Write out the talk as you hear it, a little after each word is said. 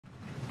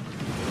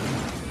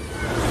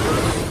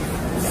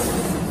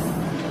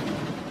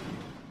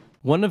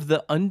One of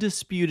the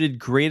undisputed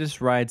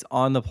greatest rides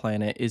on the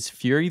planet is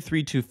Fury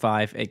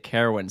 325 at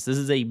Carowinds. This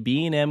is a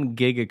B&M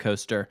Giga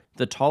coaster,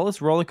 the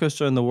tallest roller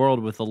coaster in the world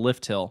with a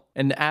lift hill.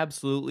 An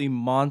absolutely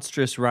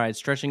monstrous ride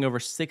stretching over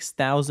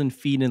 6,000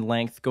 feet in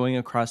length going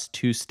across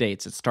 2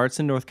 states. It starts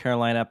in North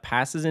Carolina,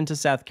 passes into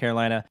South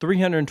Carolina,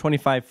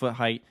 325-foot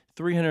height,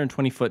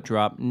 320-foot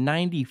drop,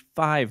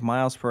 95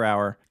 miles per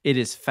hour. It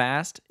is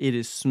fast, it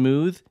is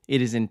smooth,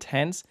 it is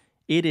intense,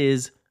 it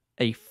is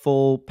a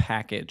full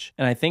package.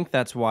 And I think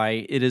that's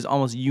why it is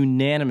almost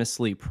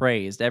unanimously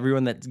praised.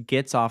 Everyone that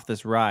gets off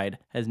this ride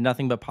has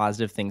nothing but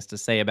positive things to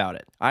say about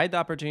it. I had the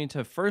opportunity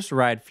to first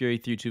ride Fury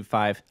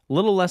 325 a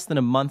little less than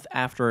a month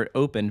after it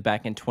opened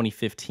back in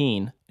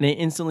 2015, and it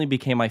instantly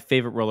became my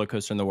favorite roller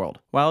coaster in the world.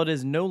 While it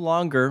is no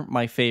longer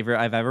my favorite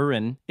I've ever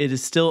ridden, it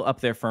is still up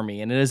there for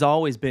me, and it has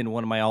always been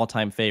one of my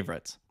all-time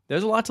favorites.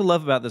 There's a lot to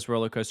love about this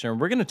roller coaster,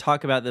 and we're going to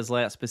talk about this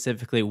layout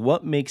specifically,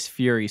 what makes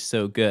Fury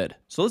so good.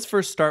 So let's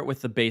first start with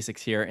the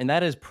basics here, and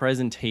that is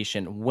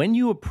presentation. When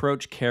you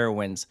approach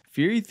Carowinds,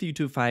 Fury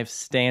 325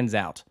 stands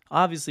out,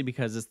 obviously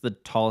because it's the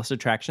tallest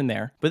attraction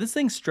there, but this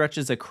thing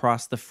stretches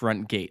across the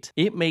front gate.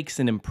 It makes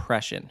an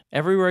impression.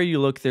 Everywhere you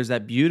look, there's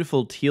that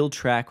beautiful teal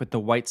track with the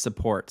white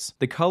supports.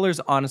 The colors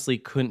honestly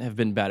couldn't have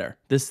been better.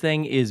 This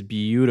thing is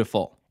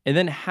beautiful. And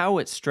then how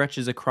it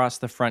stretches across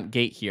the front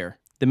gate here.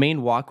 The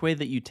main walkway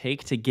that you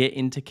take to get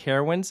into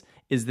Carowinds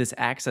is this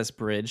access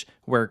bridge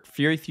where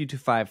Fury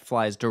 325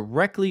 flies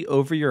directly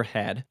over your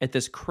head at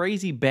this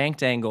crazy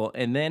banked angle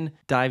and then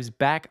dives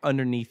back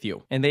underneath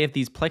you. And they have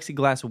these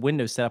plexiglass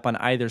windows set up on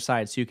either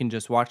side so you can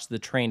just watch the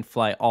train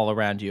fly all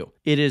around you.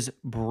 It is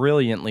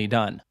brilliantly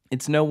done.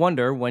 It's no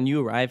wonder when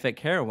you arrive at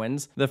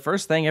Carowinds, the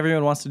first thing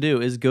everyone wants to do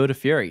is go to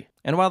Fury.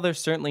 And while there's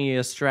certainly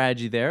a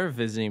strategy there,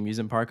 visiting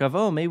amusement park of,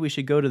 oh, maybe we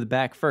should go to the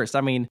back first.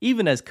 I mean,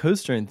 even as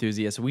coaster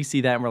enthusiasts, we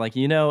see that and we're like,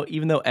 you know,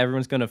 even though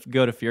everyone's going to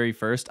go to Fury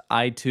first,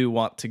 I too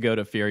want to go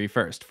to Fury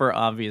first for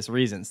obvious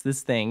reasons.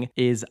 This thing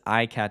is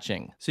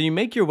eye-catching. So you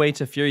make your way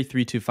to Fury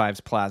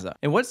 325's plaza.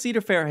 And what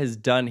Cedar Fair has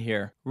done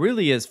here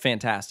really is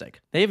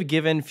fantastic. They have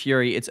given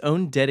Fury its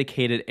own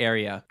dedicated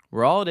area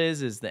where all it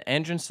is the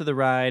entrance to the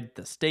ride,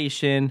 the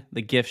station,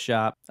 the gift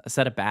shop, a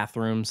set of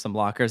bathrooms, some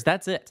lockers,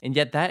 that's it. And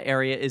yet that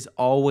area is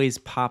always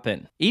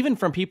poppin'. Even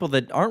from people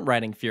that aren't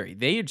riding Fury,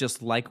 they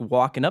just like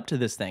walking up to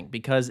this thing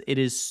because it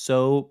is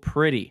so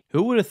pretty.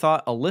 Who would have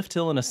thought a lift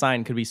hill and a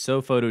sign could be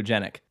so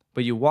photogenic?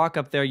 But you walk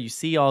up there, you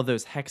see all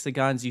those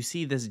hexagons, you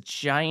see this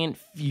giant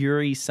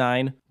Fury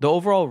sign. The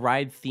overall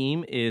ride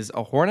theme is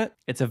a Hornet.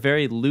 It's a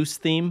very loose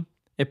theme.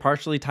 It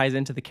partially ties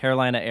into the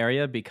Carolina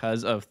area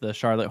because of the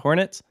Charlotte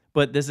Hornets,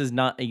 but this is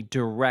not a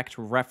direct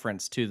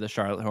reference to the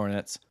Charlotte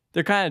Hornets.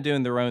 They're kind of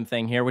doing their own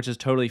thing here, which is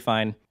totally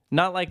fine.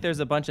 Not like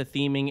there's a bunch of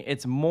theming,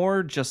 it's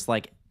more just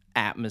like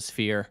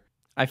atmosphere.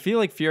 I feel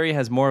like Fury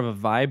has more of a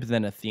vibe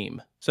than a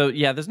theme. So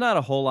yeah, there's not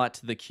a whole lot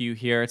to the queue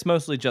here. It's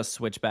mostly just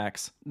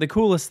switchbacks. The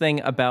coolest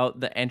thing about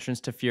the entrance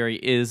to Fury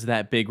is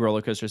that big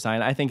roller coaster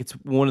sign. I think it's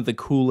one of the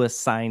coolest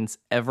signs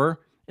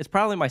ever. It's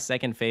probably my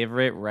second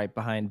favorite, right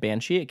behind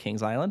Banshee at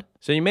Kings Island.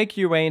 So you make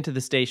your way into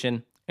the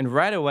station, and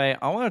right away,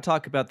 I want to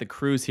talk about the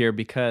crews here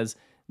because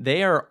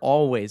they are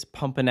always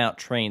pumping out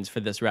trains for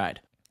this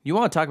ride. You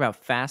want to talk about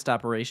fast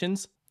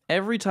operations?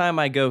 Every time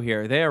I go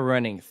here, they are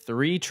running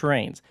 3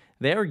 trains.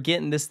 They are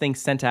getting this thing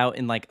sent out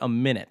in like a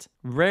minute,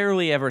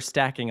 rarely ever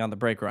stacking on the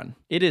brake run.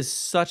 It is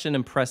such an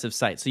impressive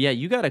sight. So yeah,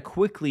 you got to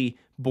quickly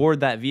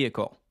board that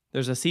vehicle.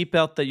 There's a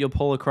seatbelt that you'll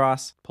pull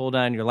across, pull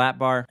down your lap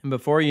bar, and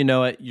before you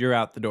know it, you're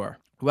out the door.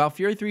 While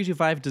Fury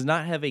 325 does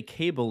not have a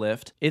cable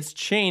lift, its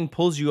chain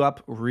pulls you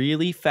up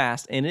really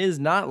fast and it is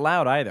not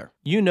loud either.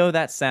 You know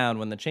that sound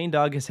when the chain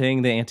dog is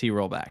hitting the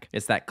anti-rollback.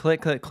 It's that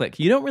click, click, click.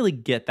 You don't really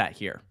get that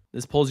here.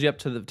 This pulls you up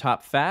to the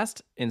top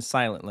fast and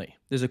silently.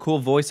 There's a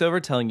cool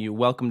voiceover telling you,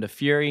 welcome to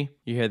Fury.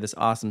 You hear this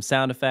awesome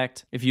sound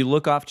effect. If you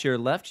look off to your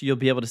left, you'll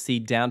be able to see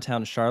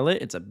downtown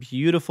Charlotte. It's a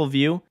beautiful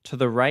view. To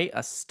the right,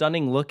 a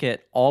stunning look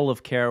at all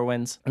of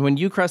Carowinds. And when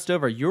you crest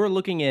over, you're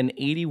looking at an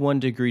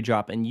 81-degree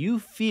drop and you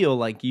feel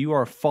like you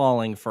are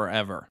falling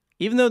forever.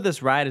 Even though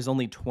this ride is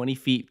only 20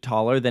 feet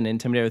taller than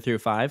Intimidator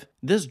 305,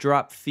 this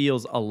drop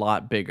feels a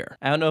lot bigger.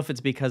 I don't know if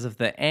it's because of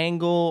the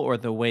angle or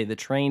the way the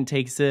train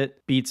takes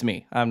it. Beats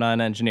me. I'm not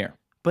an engineer.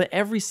 But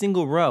every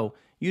single row,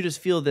 you just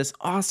feel this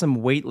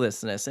awesome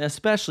weightlessness,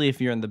 especially if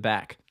you're in the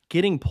back.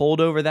 Getting pulled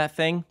over that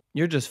thing,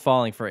 you're just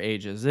falling for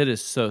ages. It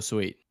is so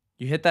sweet.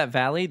 You hit that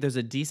valley, there's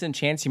a decent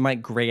chance you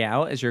might gray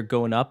out as you're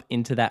going up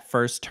into that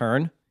first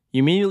turn.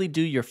 You immediately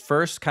do your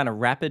first kind of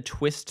rapid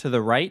twist to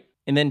the right,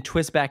 and then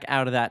twist back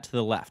out of that to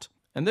the left.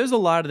 And there's a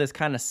lot of this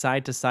kind of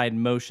side-to-side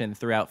motion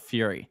throughout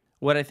Fury.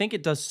 What I think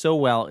it does so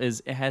well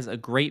is it has a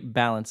great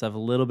balance of a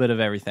little bit of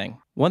everything.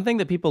 One thing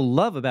that people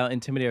love about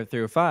Intimidator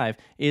 305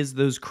 is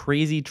those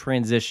crazy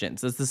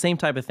transitions. It's the same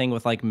type of thing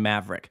with like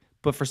Maverick.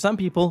 But for some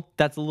people,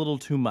 that's a little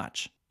too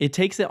much. It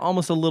takes it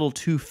almost a little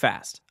too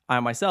fast. I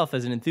myself,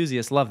 as an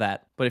enthusiast, love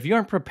that. But if you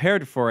aren't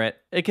prepared for it,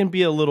 it can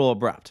be a little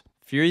abrupt.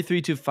 Fury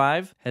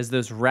 325 has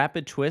those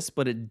rapid twists,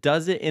 but it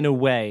does it in a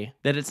way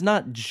that it's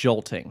not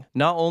jolting.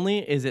 Not only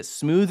is it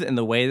smooth in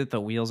the way that the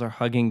wheels are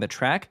hugging the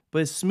track,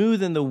 but it's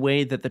smooth in the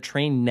way that the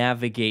train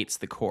navigates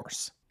the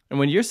course. And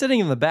when you're sitting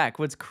in the back,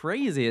 what's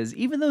crazy is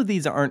even though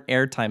these aren't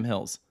airtime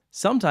hills,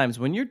 sometimes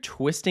when you're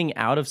twisting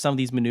out of some of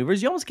these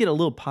maneuvers, you almost get a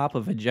little pop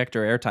of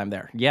ejector airtime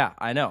there. Yeah,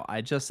 I know,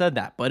 I just said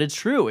that, but it's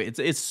true.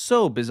 It's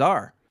so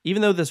bizarre.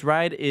 Even though this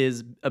ride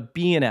is a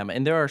B&M,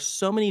 and there are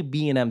so many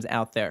B&Ms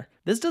out there,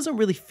 this doesn't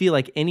really feel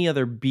like any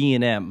other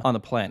B&M on the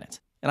planet.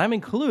 And I'm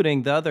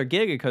including the other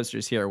Giga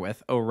coasters here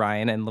with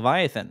Orion and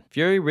Leviathan.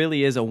 Fury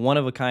really is a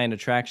one-of-a-kind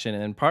attraction,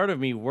 and part of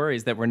me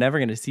worries that we're never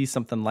going to see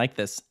something like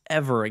this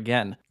ever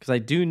again, because I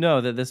do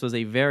know that this was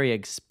a very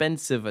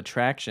expensive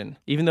attraction.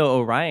 Even though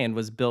Orion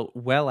was built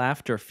well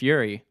after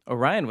Fury,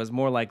 Orion was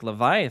more like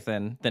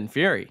Leviathan than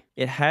Fury.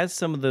 It has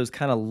some of those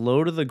kind of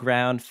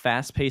low-to-the-ground,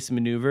 fast-paced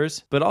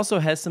maneuvers, but also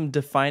has some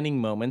defining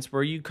moments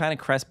where you kind of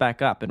crest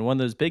back up, and one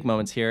of those big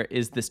moments here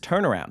is this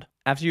turnaround.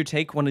 After you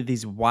take one of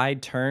these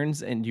wide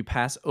turns and you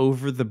pass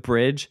over the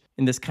bridge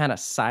in this kind of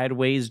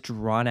sideways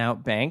drawn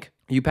out bank,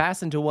 you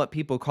pass into what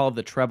people call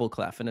the treble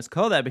clef. And it's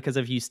called that because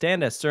if you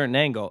stand at a certain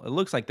angle, it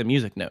looks like the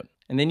music note.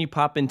 And then you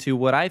pop into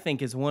what I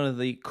think is one of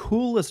the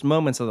coolest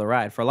moments of the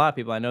ride. For a lot of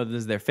people, I know this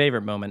is their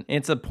favorite moment.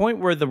 It's a point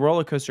where the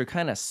roller coaster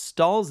kind of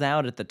stalls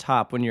out at the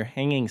top when you're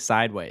hanging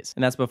sideways.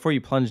 And that's before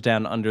you plunge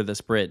down under this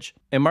bridge.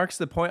 It marks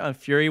the point on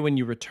Fury when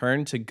you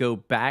return to go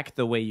back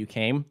the way you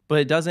came, but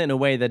it does it in a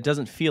way that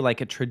doesn't feel like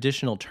a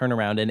traditional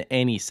turnaround in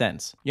any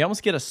sense. You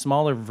almost get a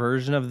smaller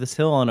version of this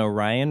hill on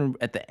Orion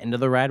at the end of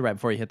the ride right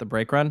before you hit the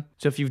brake run.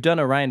 So if you've done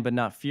Orion but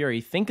not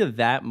Fury, think of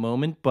that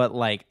moment but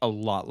like a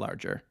lot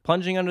larger.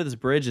 Plunging under this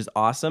bridge is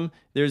awesome.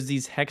 There's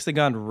these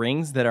hexagon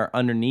rings that are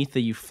underneath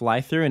that you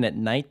fly through, and at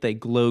night they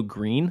glow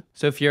green.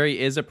 So Fury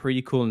is a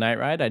pretty cool night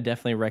ride. I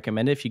definitely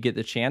recommend it if you get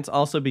the chance.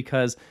 Also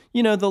because,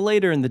 you know, the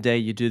later in the day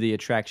you do the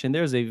attraction,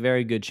 there's a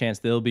very good chance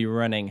they'll be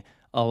running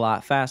a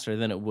lot faster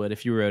than it would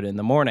if you rode it in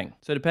the morning.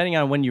 So depending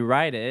on when you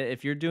ride it,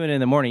 if you're doing it in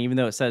the morning, even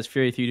though it says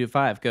Fury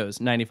 325 goes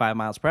 95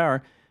 miles per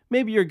hour,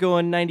 maybe you're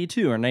going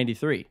 92 or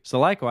 93. So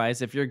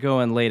likewise, if you're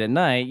going late at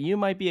night, you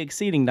might be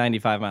exceeding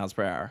 95 miles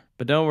per hour.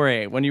 But don't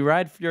worry, when you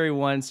ride Fury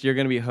once, you're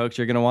going to be hooked.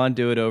 You're going to want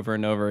to do it over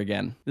and over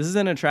again. This is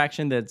an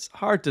attraction that's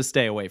hard to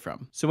stay away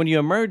from. So when you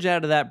emerge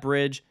out of that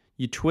bridge,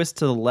 you twist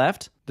to the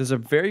left. There's a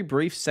very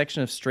brief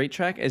section of straight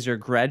track as you're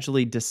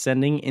gradually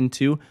descending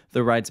into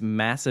the ride's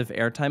massive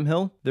airtime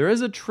hill. There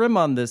is a trim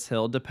on this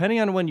hill.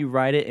 Depending on when you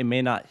ride it, it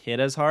may not hit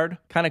as hard.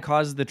 Kind of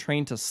causes the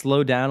train to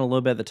slow down a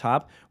little bit at the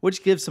top,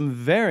 which gives some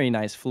very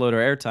nice floater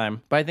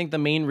airtime. But I think the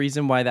main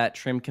reason why that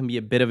trim can be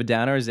a bit of a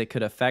downer is it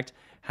could affect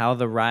how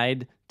the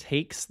ride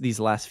takes these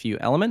last few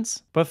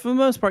elements. But for the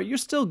most part, you're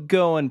still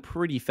going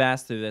pretty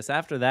fast through this.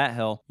 After that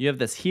hill, you have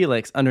this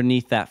helix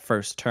underneath that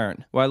first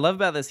turn. What I love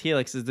about this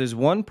helix is there's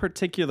one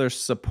particular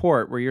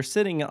support where you're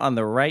sitting on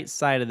the right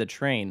side of the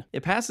train.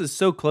 It passes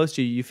so close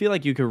to you, you feel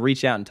like you could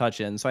reach out and touch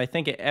it. And so I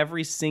think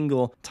every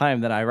single time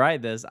that I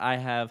ride this, I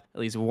have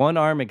at least one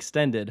arm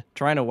extended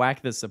trying to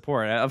whack this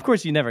support. Of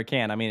course, you never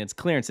can. I mean, it's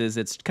clearances.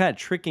 It's kind of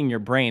tricking your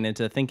brain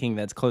into thinking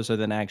that's closer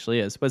than it actually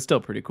is, but it's still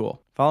pretty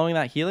cool. Following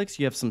that helix,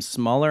 you have some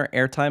smaller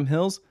airtime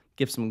hills,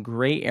 give some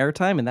great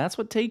airtime, and that's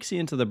what takes you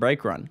into the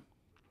brake run.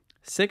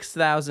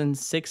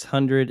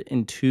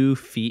 6,602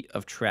 feet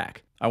of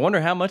track. I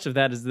wonder how much of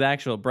that is the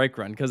actual brake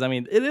run, because I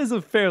mean, it is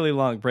a fairly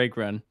long brake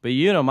run, but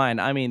you don't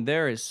mind. I mean,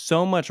 there is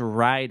so much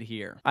ride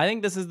here. I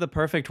think this is the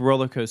perfect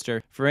roller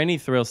coaster for any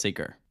thrill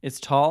seeker.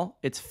 It's tall,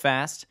 it's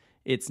fast,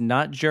 it's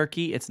not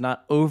jerky, it's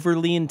not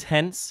overly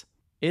intense.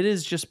 It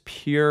is just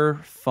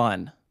pure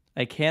fun.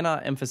 I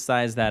cannot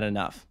emphasize that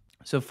enough.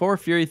 So for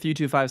Fury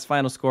 325's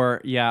final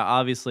score, yeah,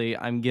 obviously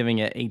I'm giving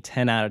it a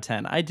 10 out of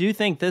 10. I do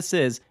think this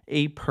is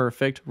a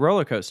perfect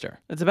roller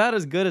coaster. It's about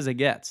as good as it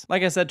gets.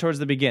 Like I said towards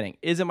the beginning,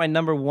 is it my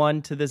number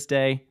one to this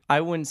day?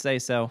 I wouldn't say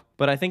so,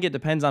 but I think it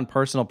depends on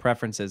personal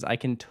preferences. I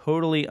can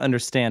totally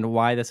understand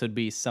why this would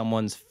be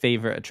someone's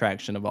favorite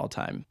attraction of all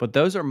time. But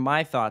those are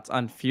my thoughts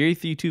on Fury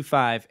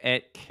 325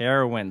 at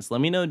Carowinds.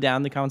 Let me know down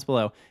in the comments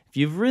below if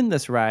you've ridden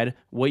this ride,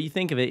 what you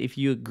think of it, if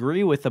you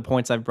agree with the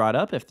points I've brought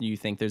up, if you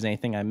think there's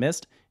anything I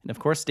missed. And of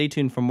course, stay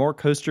tuned for more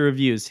coaster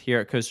reviews here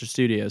at Coaster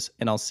Studios,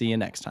 and I'll see you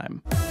next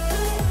time.